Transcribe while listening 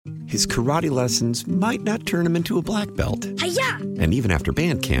his karate lessons might not turn him into a black belt. Hi-ya! And even after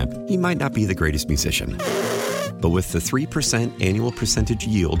band camp, he might not be the greatest musician. But with the 3% annual percentage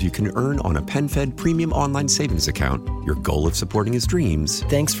yield you can earn on a PenFed premium online savings account, your goal of supporting his dreams...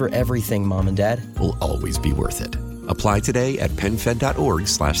 Thanks for everything, Mom and Dad. ...will always be worth it. Apply today at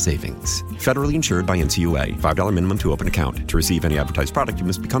PenFed.org/savings. Federally insured by NCUA. $5 minimum to open account. To receive any advertised product, you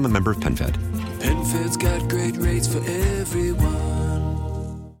must become a member of PenFed. PenFed's got great rates for everyone.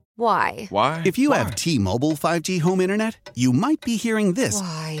 Why? Why? If you have T-Mobile 5G home internet, you might be hearing this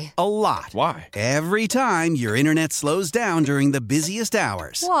Why? a lot. Why? Every time your internet slows down during the busiest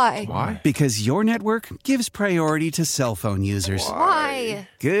hours. Why? Why? Because your network gives priority to cell phone users. Why?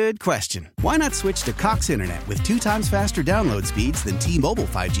 Good question. Why not switch to Cox Internet with 2 times faster download speeds than T-Mobile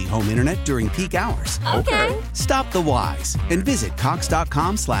 5G home internet during peak hours? Okay. Stop the whys and visit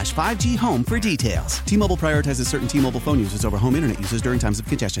cox.com/5G home for details. T-Mobile prioritizes certain T-Mobile phone users over home internet users during times of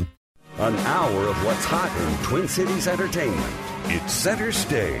congestion. An hour of what's hot in Twin Cities entertainment. It's Center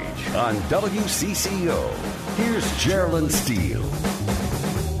Stage on WCCO. Here's Geraldine Steele.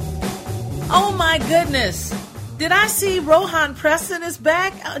 Oh, my goodness. Did I see Rohan Preston is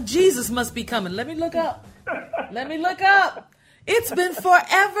back? Oh, Jesus must be coming. Let me look up. It's been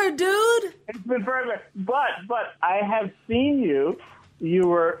forever, dude. It's been forever. But I have seen you. You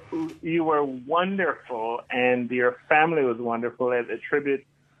were wonderful, and your family was wonderful as a tribute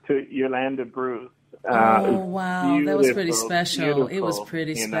to Yolanda Bruce. Wow. That was pretty special. It was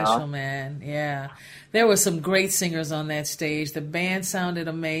pretty special, man. Yeah. There were some great singers on that stage. The band sounded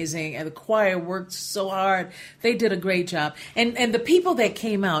amazing, and the choir worked so hard. They did a great job. And the people that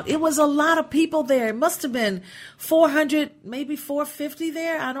came out, it was a lot of people there. It must have been 400, maybe 450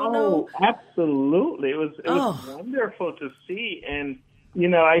 there. I don't know. Oh, absolutely. It was wonderful to see. And,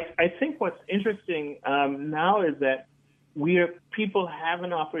 I think what's interesting now is that people have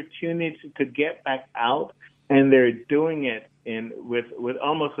an opportunity to get back out, and they're doing it with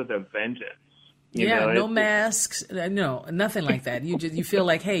almost with a vengeance. No masks, no, nothing like that. You feel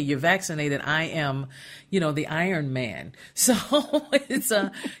like, hey, you're vaccinated. I am, the Iron Man. So it's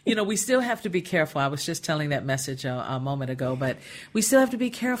we still have to be careful. I was just telling that message a moment ago, but we still have to be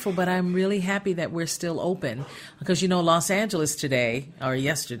careful. But I'm really happy that we're still open because Los Angeles today or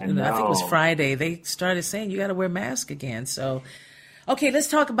yesterday, I think it was Friday, they started saying you got to wear masks again. So. Okay, let's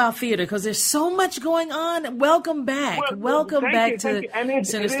talk about theater because there's so much going on. Welcome back. Welcome back to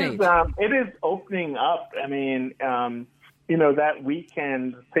Center Stage. It is opening up. I mean, that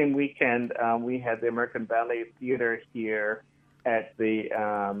weekend, same weekend, we had the American Ballet Theater here at the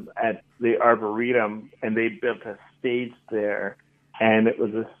Arboretum, and they built a stage there, and it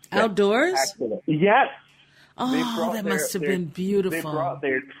was outdoors. Yes. Oh, that must have been beautiful. They brought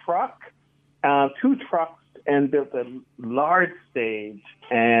their truck, 2 trucks, and built a large stage,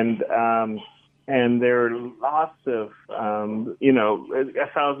 and there are lots of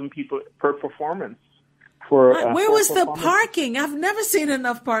 1,000 people per performance. Where was the parking? I've never seen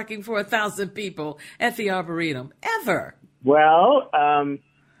enough parking for 1,000 people at the Arboretum ever. Well,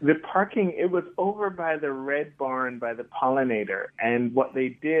 the parking, it was over by the Red Barn by the Pollinator, and what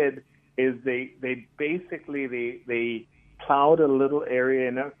they did is they basically plowed a little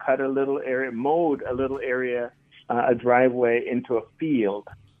area, cut a little area, mowed a little area, a driveway into a field.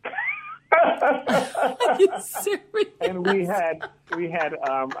 Are you serious? And we had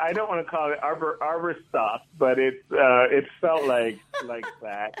I don't want to call it arbor stop, but it felt like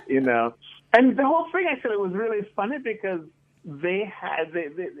that, And the whole thing, actually, was really funny because the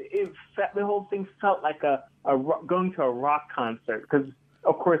whole thing felt like going to a rock concert because.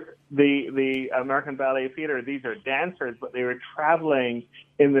 Of course, the American Ballet Theater, these are dancers, but they were traveling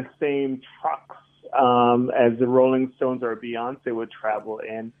in the same trucks as the Rolling Stones or Beyonce would travel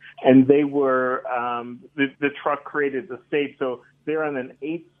in. And they were, the truck created the stage. So they're on an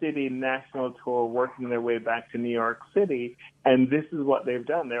 8-city national tour working their way back to New York City. And this is what they've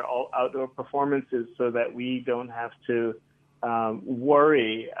done. They're all outdoor performances so that we don't have to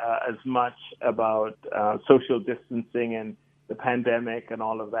worry as much about social distancing and the pandemic and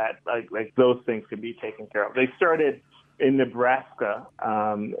all of that, like those things could be taken care of. They started in Nebraska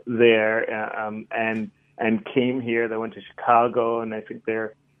and came here. They went to Chicago, and I think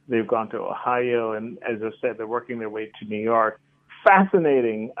they've gone to Ohio, and as I said, they're working their way to New York.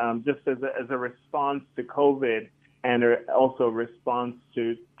 Fascinating, just as a response to COVID, and also a response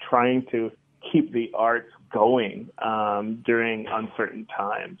to trying to keep the arts going during uncertain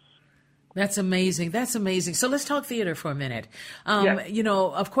times. That's amazing. That's amazing. So let's talk theater for a minute. Yes. You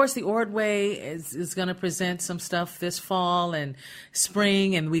know, of course, the Ordway is going to present some stuff this fall and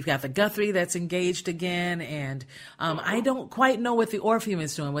spring, and we've got the Guthrie that's engaged again. And I don't quite know what the Orpheum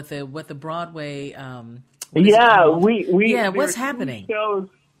is doing with the Broadway. What's happening? Shows.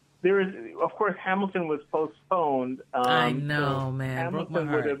 There is, of course, Hamilton was postponed. I know, so man.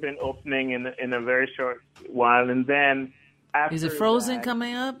 Hamilton would have been opening in a very short while, and then after is it Frozen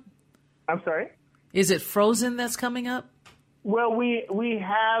coming up? I'm sorry? Is it Frozen that's coming up? Well, we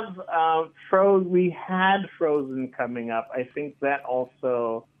have we had Frozen coming up. I think that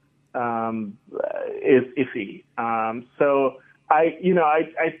also is iffy. So I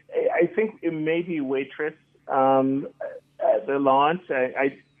think it may be Waitress at the launch.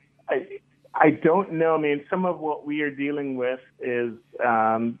 I don't know. I mean, some of what we are dealing with is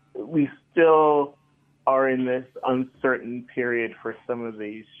we still are in this uncertain period for some of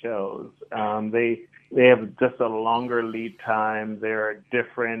these shows. They have just a longer lead time. There are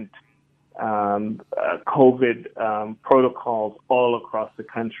different COVID protocols all across the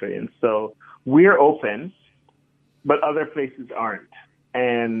country. And so we're open, but other places aren't.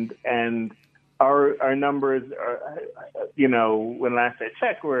 And our numbers are, when last I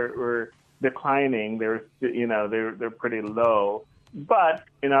checked, were declining. They're pretty low. But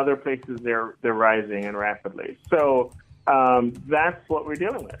in other places, they're rising and rapidly. So that's what we're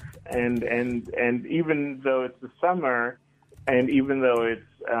dealing with. And even though it's the summer, and even though it's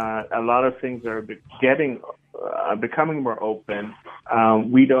a lot of things are becoming more open,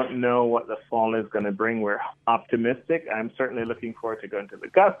 we don't know what the fall is going to bring. We're optimistic. I'm certainly looking forward to going to the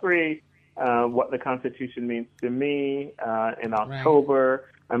Guthrie, what the Constitution means to me in October. Right.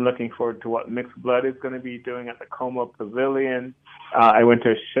 I'm looking forward to what Mixed Blood is going to be doing at the Como Pavilion. I went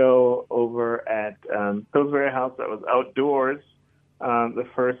to a show over at Pillsbury House that was outdoors, the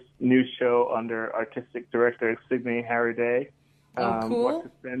first new show under artistic director Signe Haraday. Cool. What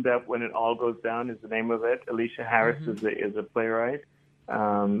to Stand Up When It All Goes Down is the name of it. Alicia Harris is a playwright,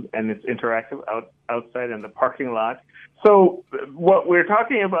 and it's interactive outside in the parking lot. So what we're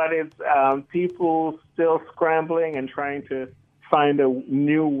talking about is people still scrambling and trying to find a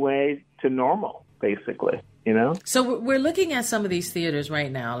new way to normal, basically, So we're looking at some of these theaters right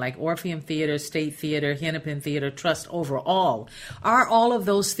now, like Orpheum Theater, State Theater, Hennepin Theater, Trust Overall. Are all of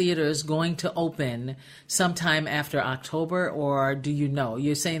those theaters going to open sometime after October, or do you know?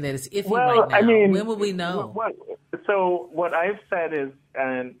 You're saying that it's iffy right now. I mean, when will we know? So what I've said is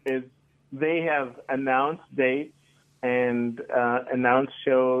they have announced dates and announced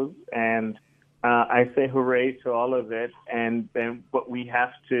shows, and I say hooray to all of it. And then what we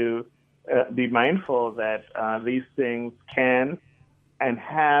have to be mindful that these things can and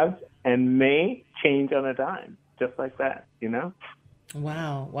have and may change on a dime, just like that,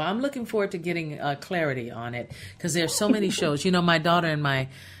 Wow. Well, I'm looking forward to getting clarity on it because there's so many shows. My daughter and my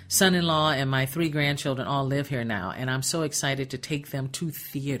son-in-law and my 3 grandchildren all live here now, and I'm so excited to take them to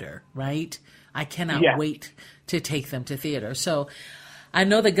theater, right? I cannot wait to take them to theater. So I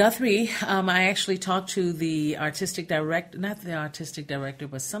know the Guthrie. I actually talked to the artistic director, not the artistic director,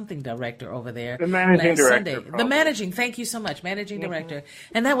 but something director over there. The managing director. Sunday. The managing, thank you so much, managing director.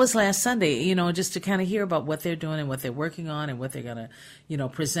 And that was last Sunday, just to kind of hear about what they're doing and what they're working on and what they're going to,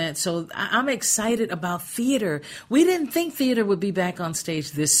 present. So I'm excited about theater. We didn't think theater would be back on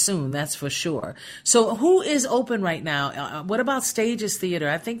stage this soon, that's for sure. So who is open right now? What about Stages Theater?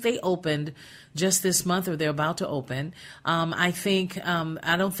 I think they opened just this month, or they're about to open. I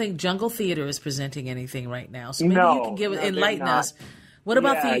don't think Jungle Theater is presenting anything right now. So maybe you can enlighten us. What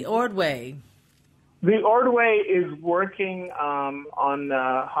about the Ordway? The Ordway is working on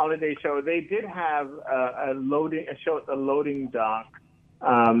a holiday show. They did have a show at the loading dock.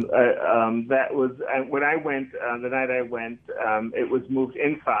 That was when I went. The night I went, it was moved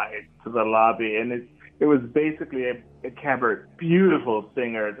inside to the lobby, and it was basically a cabaret. Beautiful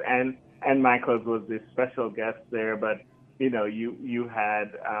singers, and Michael was the special guest there, but you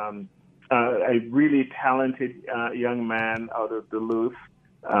had a really talented young man out of Duluth,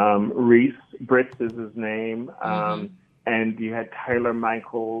 Reese Britz is his name, and you had Tyler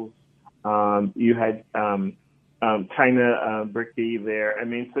Michaels, you had China Bricky there. I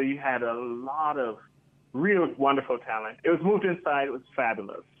mean, so you had a lot of real wonderful talent. It was moved inside. It was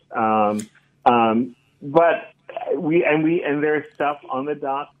fabulous. But there's stuff on the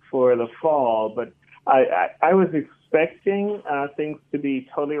dock for the fall, but I was expecting things to be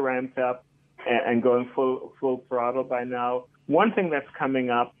totally ramped up and going full throttle by now. One thing that's coming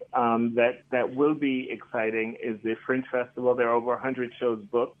up that will be exciting is the Fringe Festival. There are over 100 shows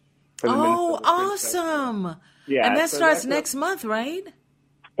booked. Oh, awesome! Yeah, and that starts next month, right?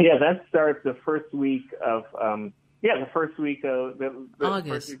 Yeah, that starts the first week of the first week of August.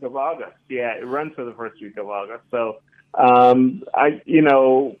 First week of August. Yeah, it runs for the first week of August. So,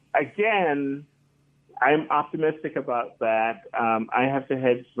 again, I'm optimistic about that. I have to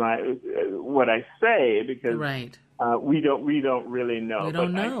hedge what I say because right. We don't really know. We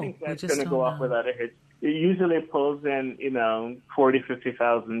don't know. I think that's going to go off without a hitch. It usually pulls in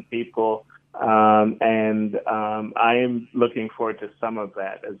 40,000-50,000 people. And I am looking forward to some of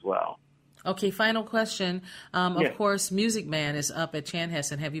that as well. Okay, final question. Of course, Music Man is up at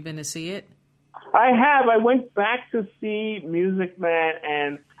Chanhassen. Have you been to see it? I have. I went back to see Music Man,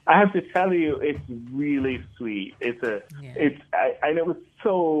 and I have to tell you, it's really sweet. And it was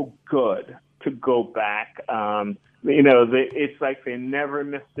so good to go back. It's like they never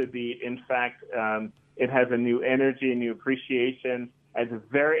missed a beat. In fact, it has a new energy, a new appreciation. At the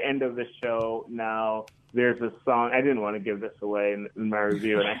very end of the show now, there's a song. I didn't want to give this away in my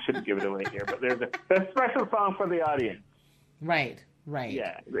review, and I shouldn't give it away here, but there's a special song for the audience. Right.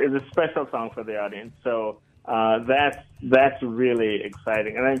 Yeah, there's a special song for the audience. So that's really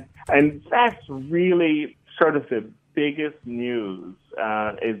exciting. And that's really sort of the biggest news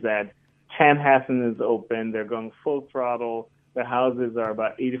is that Chanhassen is open. They're going full throttle. The houses are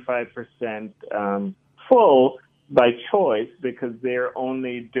about 85% full by choice because they're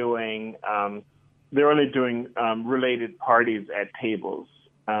only doing related parties at tables.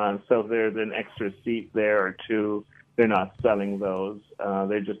 So if there's an extra seat there or two, they're not selling those.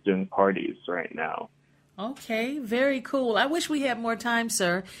 They're just doing parties right now. Okay, very cool. I wish we had more time,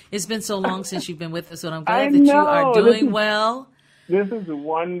 sir. It's been so long since you've been with us, and I'm glad that you are doing well. This is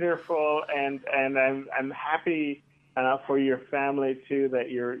wonderful, and I'm happy for your family too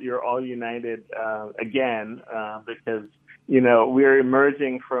that you're all united again because we're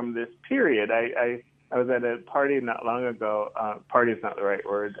emerging from this period. I was at a party not long ago. Party is not the right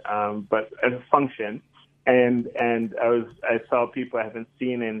word, but at a function, and I saw people I haven't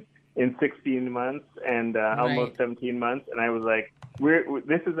seen in 16 months and almost 17 months, and I was like,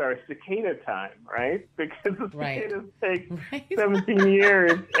 this is our cicada time, right? Because the cicadas take 17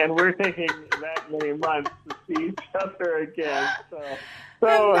 years, and we're taking that many months to see each other again.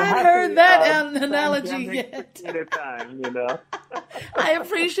 So I've not heard that analogy yet. Cicada time, I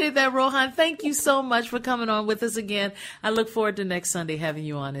appreciate that, Rohan. Thank you so much for coming on with us again. I look forward to next Sunday having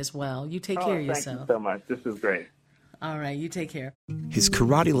you on as well. You take care of yourself. Thank you so much. This is great. All right, you take care. His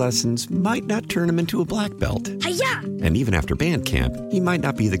karate lessons might not turn him into a black belt. Hi-ya! And even after band camp, he might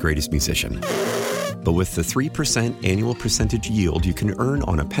not be the greatest musician. But with the 3% annual percentage yield you can earn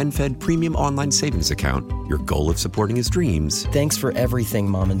on a PenFed premium online savings account, your goal of supporting his dreams... Thanks for everything,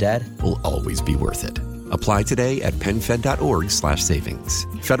 Mom and Dad. ...will always be worth it. Apply today at PenFed.org/savings.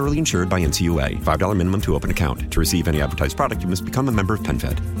 Federally insured by NCUA. $5 minimum to open account. To receive any advertised product, you must become a member of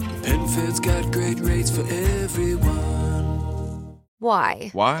PenFed. PenFed's got great rates for everyone. Why?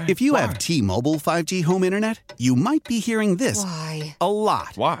 Why? If you have T-Mobile 5G home internet, you might be hearing this Why? a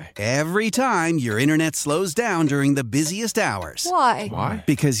lot. Why? Every time your internet slows down during the busiest hours. Why? Why?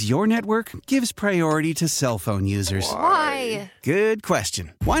 Because your network gives priority to cell phone users. Why? Good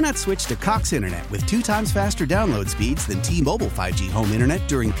question. Why not switch to Cox Internet with 2 times faster download speeds than T-Mobile 5G home internet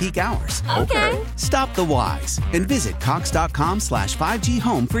during peak hours? Okay. Stop the whys and visit Cox.com/5G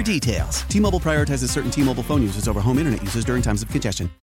home for details. T-Mobile prioritizes certain T-Mobile phone users over home internet users during times of congestion.